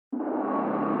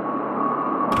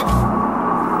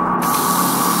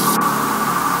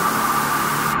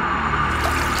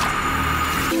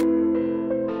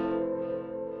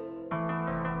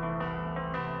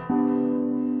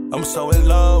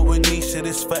with Nisha,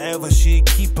 this forever. She a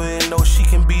keeper and know she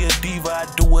can be a diva. I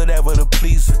do whatever to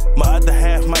please her. My other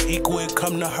half, my equal, it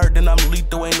come to her, then I'm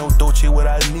lethal. Ain't no Dolce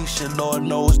without NESHA. Lord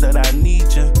knows that I need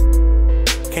you.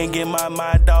 Can't get my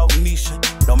mind off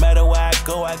NESHA. No matter where I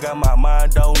go, I got my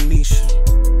mind on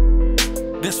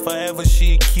NESHA. This forever,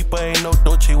 she a keeper. Ain't no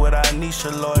Dolce without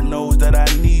NESHA. Lord knows that I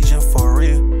need you for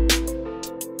real.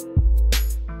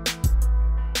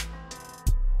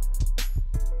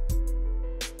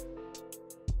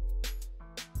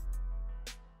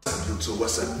 YouTube,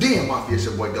 what's up? Damn, Mafia, it's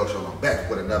your boy Dolce. I'm back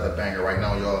with another banger right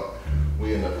now, y'all.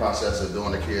 We in the process of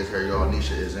doing the kids' hair, y'all.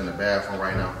 NESHA is in the bathroom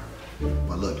right now.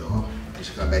 But look, y'all,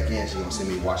 she come back in, she gonna see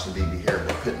me washing BB hair,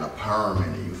 but putting a perm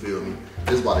in it, you feel me?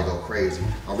 This about to go crazy.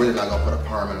 I'm really not gonna put a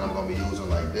perm in it. I'm gonna be using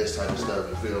like this type of stuff,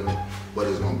 you feel me? But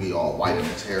it's gonna be all white in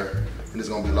this hair. And it's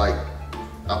gonna be like,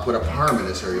 I put a perm in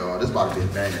this hair, y'all. This about to be a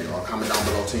banger, y'all. Comment down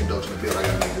below, Team Dolce in the build. I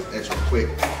gotta make this extra quick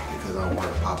because I don't want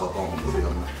it to pop up on me, you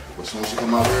feel me? But as soon as she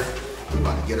come out here, we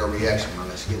about to get her reaction, man.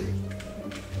 Let's get it.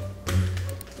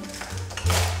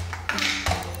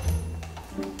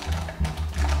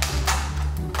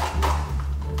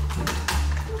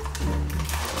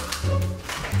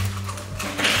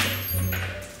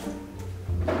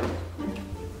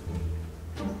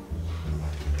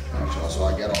 So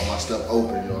I got all my stuff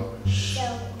open, y'all. Shh.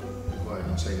 Go ahead,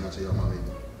 don't say nothing to your mommy.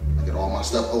 I got all my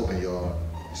stuff open, y'all.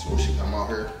 As soon as she come out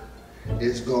here,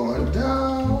 it's going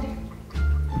down.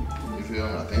 You feel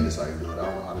me? I think that's how you do it. I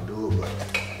don't know how to do it, but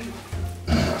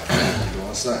I'm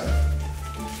doing something.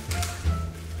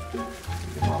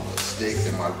 Get my little stick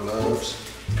and my gloves.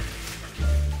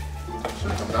 She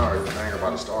come down here, the banger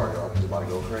about to start, y'all. It's about to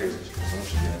go crazy. As soon as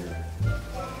she get in here.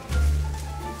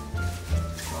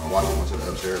 I'm walking into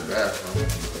the upstairs bathroom.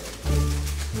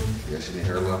 Yeah, she need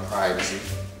her little privacy.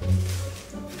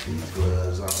 Get these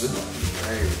gloves on. This is gonna be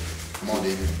crazy. Come on,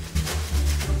 Davey.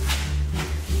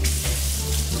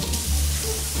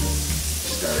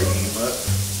 Stir him up.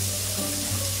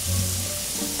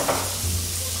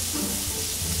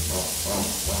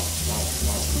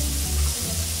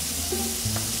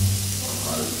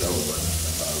 How does it go, but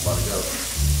that's how it's about to go.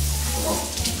 Come on.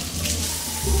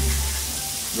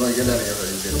 You ain't get that in here,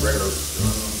 you get a regular.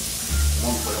 Come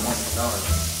on, put them on down.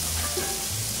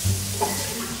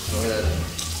 Go ahead.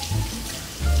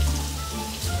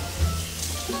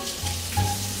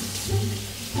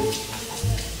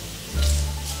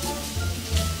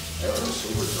 That was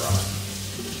super dry.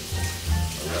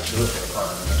 I got to look at the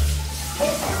part of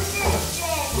that.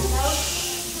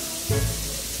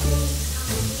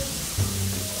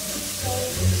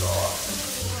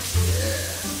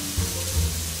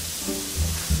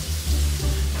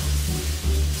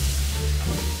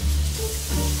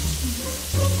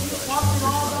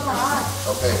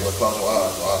 Okay, well, close your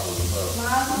eyes. Your eyes will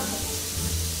close.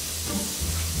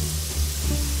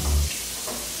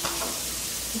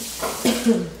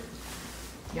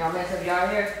 Y'all mess up y'all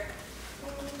hair?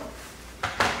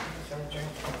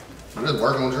 I'm just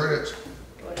working on dreads.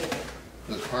 What is it?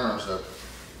 This perm stuff.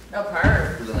 No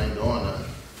perm. Because I ain't doing nothing.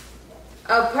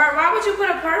 A perm? Why would you put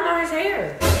a perm on his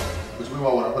hair? Because we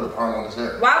want to put a perm on his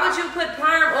hair. Why would you put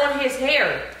perm on his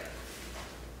hair?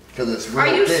 Because it's real Are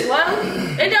you thick. slow?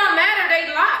 It don't matter, they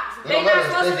locked. They not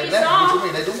supposed to be soft. What you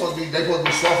mean? They supposed to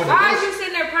be soft in the Why face. are you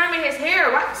sitting there perming his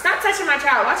hair? Stop touching my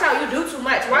child. Watch out, you do too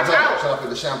much. Watch out. Should I put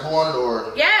the shampoo on it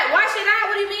or? Yeah, wash it out.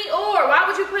 What do you mean or? Why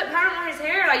would you put perm on his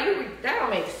hair? Like that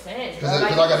don't make sense. Because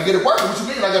I got to get it working. What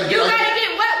you mean? I got to get it. You got to get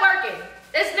what working?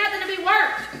 There's nothing to be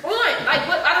worked on. Like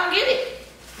what? I don't get it.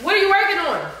 What are you working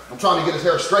on? I'm trying to get his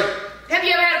hair straight. Have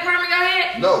you ever had a perm in your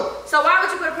head? No. So why would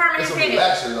you put a perm in his head?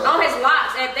 Relaxer, though. On his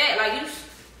locks at that? Like you.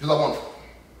 Just like one.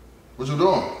 What you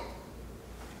doing?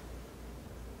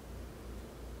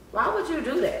 Why would you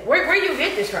do that? Where you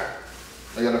get this from?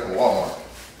 I got it from Walmart.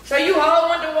 So you all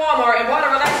went to Walmart and bought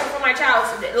a relaxer for my child's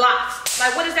locks.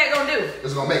 Like what is that gonna do?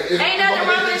 It's gonna make it. Ain't nothing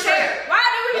wrong with his hair. Why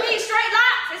do we need straight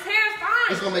locks? His hair is fine.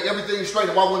 It's gonna make everything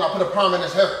straight. Why wouldn't I put a perm in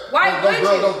his hair? Why would you?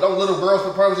 Those little girls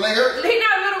put perms in their hair? He's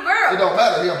not a little girl. It don't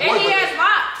matter. He a boy. And he has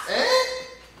locks.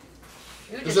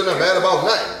 This isn't bad about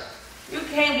nothing. You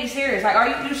can't be serious. Like, are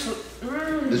you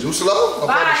Is you slow? I'm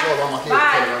probably slow about my kids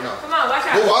right now. Come on, watch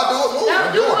out. Move, I'll do it. Move. No,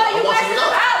 I'm do doing what? it. You I'm washing rinse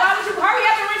it it out. out. Why would you hurry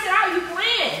up and rinse it out? You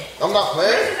playing. I'm not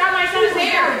playing. Rinse it out my son's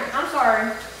hair. I'm sorry.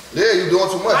 Yeah, you doing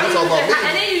too much. You talking about me.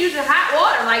 And then you using hot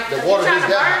water. Like, the water you trying just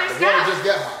to got burn hot. his The water scalp. just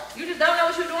got hot. You just don't know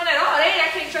what you're doing at all.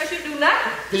 I can't trust you to do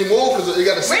nothing. Can you move? Because you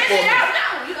got to sit Rinse for a it minute. out.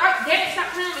 No, you are dead.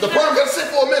 Stop playing with me. The perm got to sit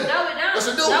for a minute. No, it don't. Yes,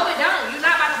 it do. No, it don't. You're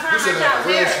not about to perm You my sitting child's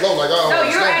real hair. slow, like I don't No,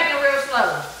 you're understand. acting real slow.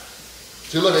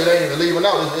 See, look, it ain't even leaving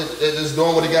out. It's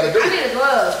doing what it got to do. I need a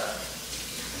glove.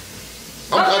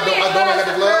 I don't got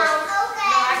the gloves. No,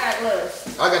 I got gloves.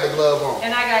 I got the glove on.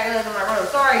 And I got gloves in my room.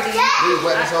 Sorry, D. You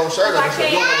wet this whole shirt up. Can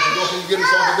you get me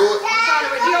so I can do it? I'm trying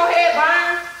to your head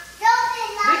burn.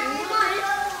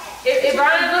 It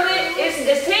burns a little bit.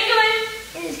 It's tingling.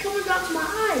 And it's coming down to my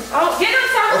eyes. Oh, get him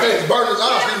something. Okay, it's burning his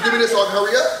eyes. Can you give me this so I can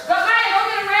hurry up? Go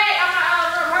get a rag.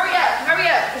 Hurry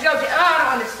up. Cause I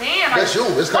don't understand. That's you.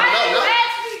 It's coming out now. Why did you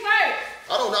ask me first?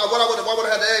 I don't know. Why would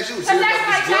I have to ask you? See, Cause that's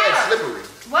my these gloves child. slippery.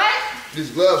 What?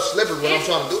 These gloves slippery when I'm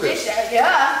trying to do this.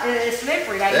 Yeah, it's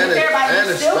slippery. Like And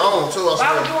it's strong too. I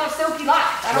Why would swear. you want silky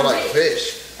locks? I Smell don't like get it. fish.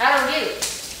 I don't get it.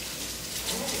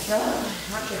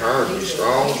 Turn be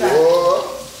strong,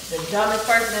 boy. The dumbest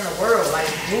person in the world. Like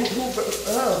who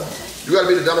You gotta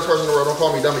be the dumbest person in the world. Don't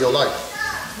call me dumb in your life.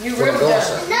 You When really I'm doing dumb.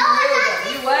 something. You really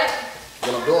dumb. You what?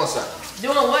 When I'm doing something.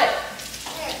 Doing what?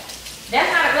 That's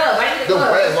not a glove. I need a Them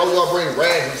glove. rags. Why would y'all bring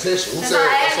rags and tissue? Who Since said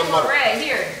I asked something for a about it?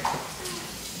 rag.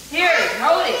 Here,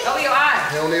 hold it over your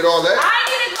eye. You don't need all that? I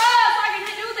need a glove so I can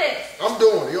do this. I'm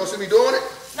doing it. You don't see me doing it?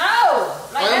 No,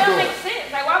 like I am that don't doing make sense.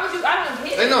 Like why would you? I don't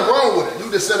get it. Ain't nothing wrong with it.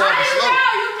 You just sit down I and didn't slow.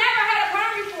 know. You've never had a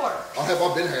perm before. I have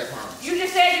been had perm. You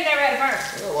just said you never had a perm.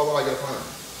 Yeah, why would I get a perm?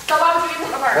 So why would you give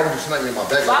him a Why perm? would you smack me in my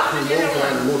back Why like would a you give him move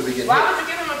and the one? move to be getting Why hit? would you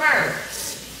give him a perm?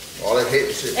 All that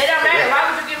hate and shit. It don't matter. Yeah. Why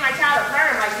would you give my child a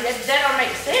perm? Like that don't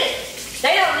make sense.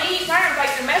 They don't need perms.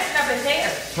 Like you're messing up his hair.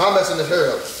 How I'm messing this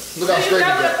hair up? Look how You straight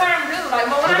know it what a is. perm do? Like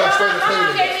when Look how straight my and clean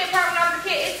mom it gave is. me a perm when I was a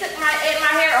kid, it took my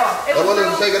hair off. It I was wanted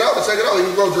to real. take it out. Take it out. You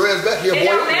can grow dreads back here, It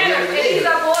boy. don't matter. He's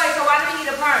a boy, so why do he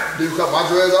need a perm? Do you cut my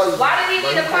dreads out? Why did he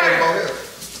need a perm?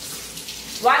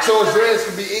 Why So his did dreads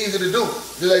can be easy to do.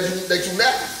 They too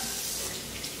nappy.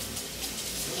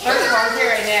 First of all, his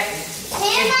hair ain't nappy. It's beautiful.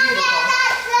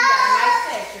 He got a nice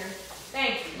texture.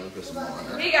 Thank you. Let me put some more on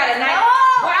there. He got a nice.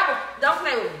 Don't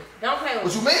play with me. Don't play with me.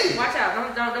 What you mean? Watch out.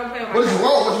 Don't play with my What is you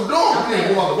wrong? What you doing? You need to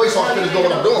move out the way so I can finish doing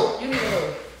what I'm doing. You need to move.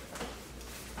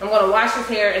 I'm gonna wash his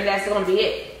hair and that's gonna be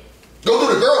it. Go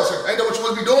do the girls' hair. Ain't that what you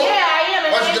supposed to be doing? Yeah, I am.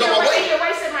 And Why don't you get on my way? you're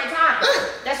wasting my time. Hey.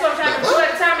 That's what I'm trying to do at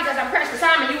the time because I'm pressed for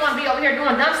time and you want to be over here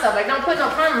doing dumb stuff. Like don't put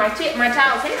no perm in my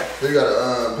child's hair. So you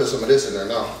gotta put some of this in there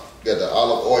now. You got the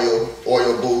olive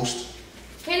oil boost.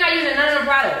 He's not using none of the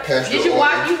products. Castor Did you oil.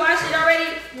 wash? You washed it already?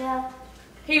 Yeah.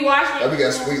 He washed Now it. we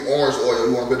got sweet orange oil.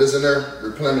 You wanna put this in there?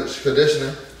 Replenish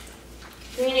conditioner.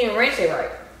 He didn't even rinse it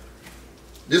right.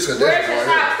 This Where's conditioner his right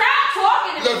here. Stop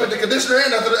talking You to gotta me. put the conditioner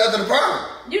in after the perm.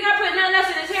 You're not putting nothing else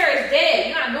in his hair. It's dead.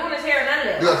 You're not doing his hair. None of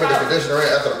that. You gotta put the conditioner in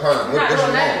after the perm. You're not What's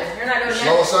doing wrong? nothing. You're not doing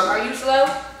Slow or nothing. something? Are you slow?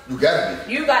 You gotta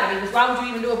be. You gotta be. Because why would you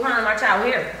even do a perm on my child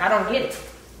hair? I don't get it.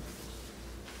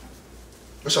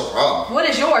 What's your problem? What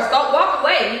is yours? Go walk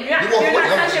away. You're not, You walk you're away.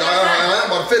 not touching my son. I am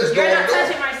about to finish You're doing not what I'm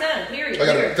touching doing. my son. Period. I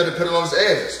Period. gotta put it on his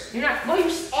edges. You're not. Boy, you.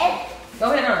 Go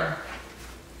ahead on.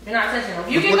 You're not touching him.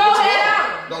 You can What- go what's ahead wrong?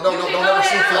 on. Don't ever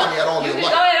shoot fly me at all in You your can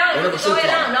life. go ahead on. Don't You ever can shoot go ahead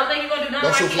fly on. me. Don't think you're gonna do nothing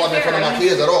Don't to my shoot fly me in kid's front of my hair.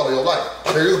 kids at all in your life.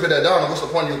 Okay, you can put that down. What's the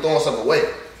point of you throwing something away?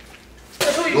 So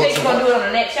who you think you're gonna do it on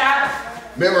the next child?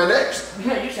 Remember next.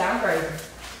 You sound crazy.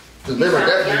 Just remember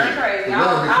that. You're crazy.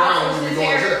 Remember be crying when you sit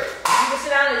doing here. that. You can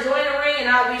sit down and join the ring, and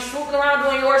I'll be swooping around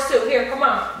doing yours too. Here, come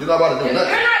on. You're not about to do You're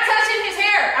nothing. not touching his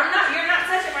hair. I'm not. You're not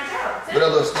touching my child. Sit. Get that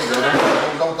little stick.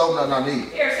 Don't throw nothing I need.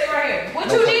 Here, sit right here. What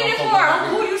No, you need it don't for? focus on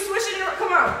Who you switching it?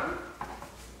 Come on.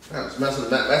 Man, it's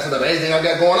messing up anything I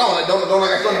got going on. I don't I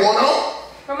got something going on.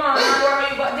 Come on. I'm not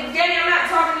worried about you. Danny, I'm not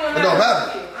talking to you. It don't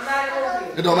matter. I'm not in the mood for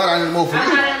you. It don't matter. I need to move for I'm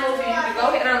you. not in the mood for you. Go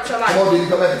ahead on with your life. Come on, dude.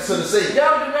 Come back to the seat.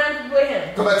 Don't do nothing with him.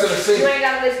 Come back to the You seat. ain't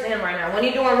gotta listen to him right now. When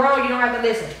he's doing wrong, you don't have to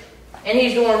listen. And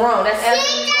he's doing wrong. That's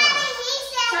absolutely wrong.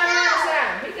 Turn around and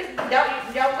sit. He just don't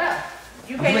go.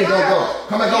 You What you mean, can't don't go?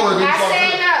 Come back over here. I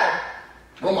say no.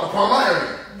 I'm about to perm my hair.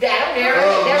 That don't dare.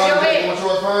 That's your You head. want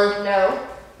yours perm? No.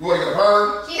 You want to get a perm?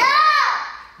 No.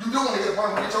 You do want to get a perm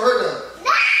when you get your hair done.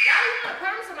 Why you want to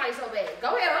perm somebody so bad? Go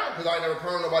ahead on. Because I ain't never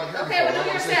permed nobody hair Okay, well, before. do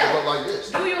I want to see yourself. it look like this.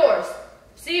 Do yours.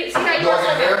 See how you Do I want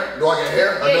get hair? Do I get hair?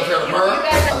 Yeah, Enough hair to you perm? got-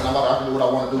 I can do what I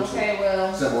want to do. Okay, well.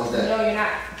 Simple as that. No, you're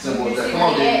not. Simple as You that. see Come on,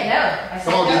 where he dude. at? No. I said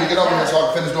Come on, no, dude. Get over no. here so I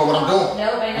can finish doing what I'm doing. No,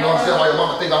 ain't You know what I'm saying? Like your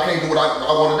mama think I can't do what I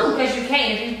want to do. Because you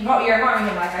can't. If you're harming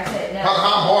him, like I said. No. How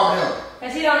I'm harming him?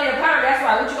 Because he don't need a perm. That's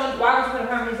why. Why would you put a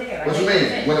perm in his hair? What you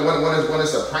mean? When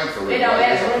it's a prank for real? It don't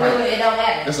like, it's a matter. prank. It don't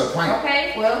matter. It's a prank. Okay,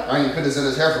 well. I ain't even put this in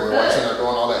his hair for real. I'm sitting there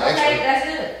doing all that Okay, extra. that's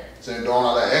good. Sitting there doing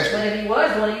all that But extra. if he was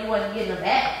doing it, you wasn't getting him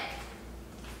back.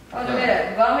 Oh, look at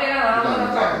it. Go ahead on. I don't want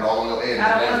a Put it perm. all on your edges I and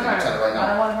don't want a everything. I'm telling you perm. right I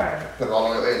don't now. want a perm. Put it all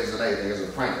on your edges and everything. It's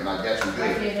a prank, and I got you My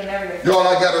good. kids will never get Y'all,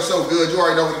 I got her so good. You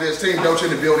already know what it is. Team Dolce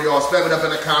in the building, y'all. Spam it up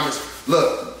in the comments.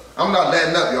 Look, I'm not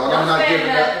letting up, y'all. I'm Don't not spam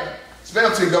giving nothing. up. Spam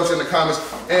Team Dolce in the comments.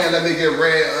 And let me get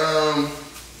red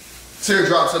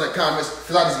teardrops in the comments.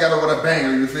 Because I just got her with a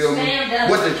banger, you feel me? Spam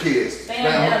double. With the kids.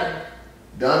 Spam double.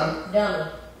 Dummy?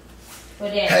 Dummy.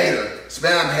 What that? Hater.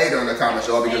 Spam hater in the comments,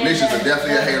 y'all, because Nisha's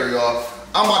definitely a hater, y'all.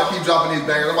 I'm about to keep dropping these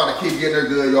bangers. I'm about to keep getting her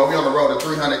good, y'all. We on the road to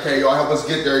 300K, y'all. Help us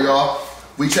get there, y'all.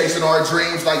 We chasing our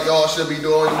dreams like y'all should be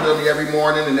doing, you feel me, every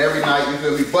morning and every night, you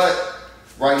feel me? But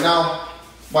right now,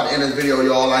 I'm about to end this video,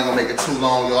 y'all. I ain't gonna make it too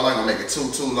long, y'all. I ain't gonna make it too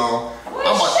long. Boy,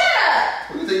 shut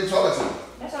up! Who do you think you're talking to?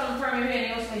 That's on the perm in here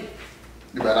and you'll sleep.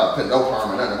 You better not put no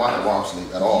perm or nothing in my head while I'm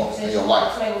asleep at all in your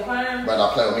life. Play with perm? You better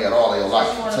not play with me at all in your life.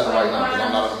 You I'm telling you right now, because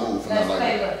I'm not in the mood for nothing like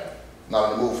that. Not in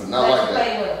the mood for nothing like that. Let's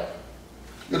play with her.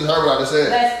 You just heard what I just said.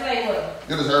 Let's play with her.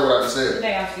 You just heard what I just said. You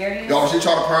think I'm scared of you? Y'all, she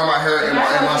try to perm my hair in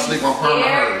my sleep, I'm perm my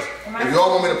hers. If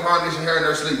y'all want me to perm this hair in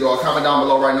her sleep, y'all, comment down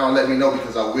below right now and let me know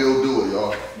because I will do it,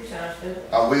 y'all. You sound stupid.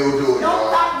 I will do it, y'all.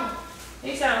 Don't stop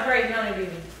me. You sound crazy, none of you.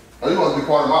 Oh, you must be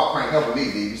part of my prank helping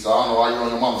me, D. So I don't know why you on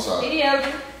your mama's side. He helped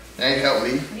you. He ain't helped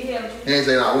me. He helped you. He ain't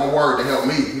say not one word to help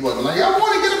me. He wasn't like, I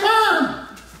want to get a perm.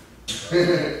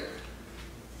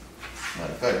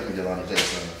 Matter of fact, let me get on the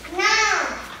Jason. No.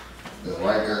 It's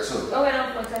right there too. Go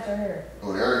ahead and touch her hair.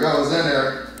 Oh, there it goes in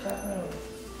there. Stop playing.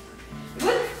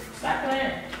 What? Stop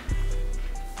playing.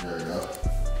 There we go.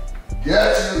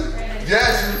 Get you.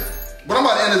 But I'm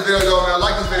about to end this video, y'all, man.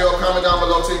 Like this video, comment down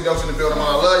below, Team Dolce in the building, man.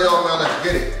 I love y'all, man. Let's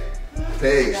get it.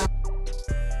 Peace.